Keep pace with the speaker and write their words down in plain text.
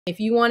If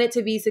you want it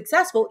to be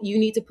successful, you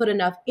need to put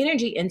enough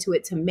energy into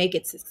it to make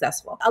it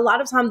successful. A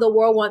lot of time the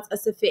world wants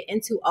us to fit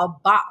into a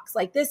box,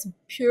 like this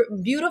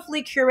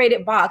beautifully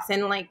curated box.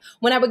 And like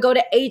when I would go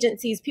to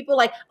agencies, people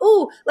like,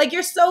 "Ooh, like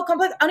you're so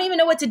complex. I don't even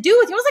know what to do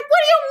with you." I was like, "What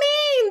do you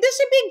mean? This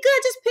should be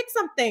good. Just pick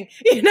something,"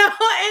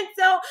 And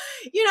so,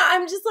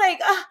 I'm just like,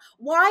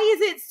 why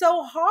is it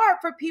so hard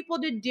for people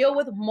to deal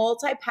with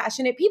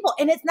multi-passionate people?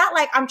 And it's not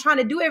like I'm trying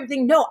to do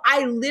everything. No,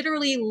 I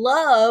literally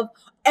love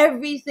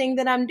everything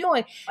that I'm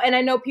doing. And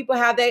I know people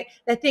have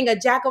that thing, a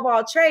jack of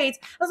all trades.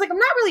 I was like, I'm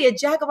not really a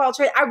jack of all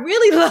trades. I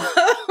really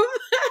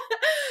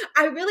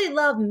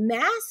love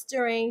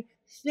mastering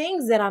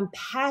things that I'm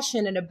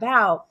passionate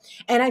about.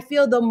 And I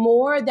feel the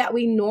more that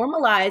we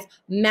normalize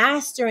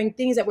mastering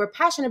things that we're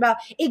passionate about,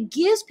 it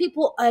gives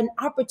people an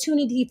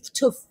opportunity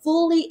to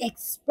fully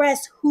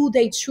express who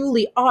they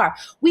truly are.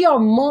 We are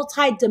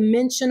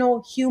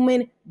multi-dimensional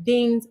human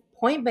beings,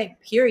 point blank,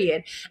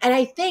 period. And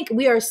I think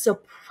we are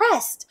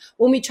suppressed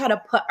when we try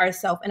to put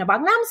ourselves in a box.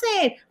 Now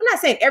I'm not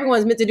saying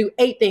everyone's meant to do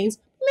 8 things,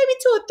 maybe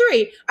 2 or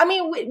 3. I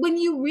mean, when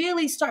you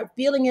really start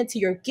feeling into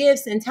your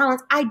gifts and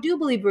talents, I do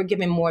believe we're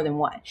given more than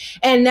one.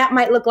 And that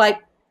might look like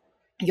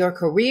your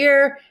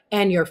career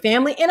and your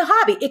family and a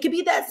hobby. It could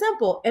be that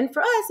simple. And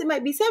for us, it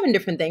might be 7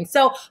 different things.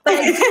 So, but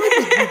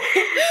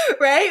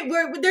right?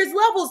 There's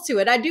levels to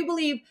it. I do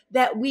believe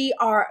that we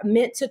are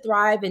meant to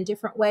thrive in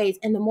different ways.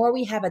 And the more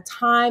we have a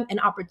time and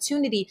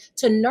opportunity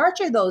to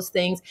nurture those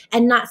things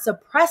and not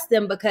suppress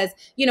them, because,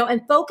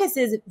 and focus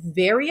is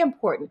very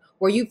important,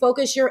 where you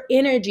focus your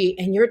energy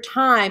and your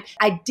time.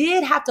 I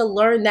did have to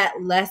learn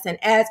that lesson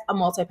as a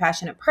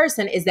multi-passionate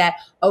person, is that,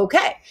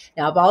 okay,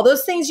 now of all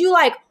those things you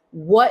like,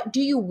 what do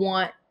you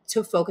want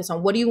to focus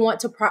on? What do you want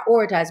to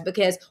prioritize?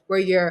 Because where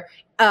your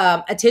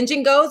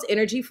attention goes,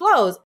 energy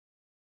flows.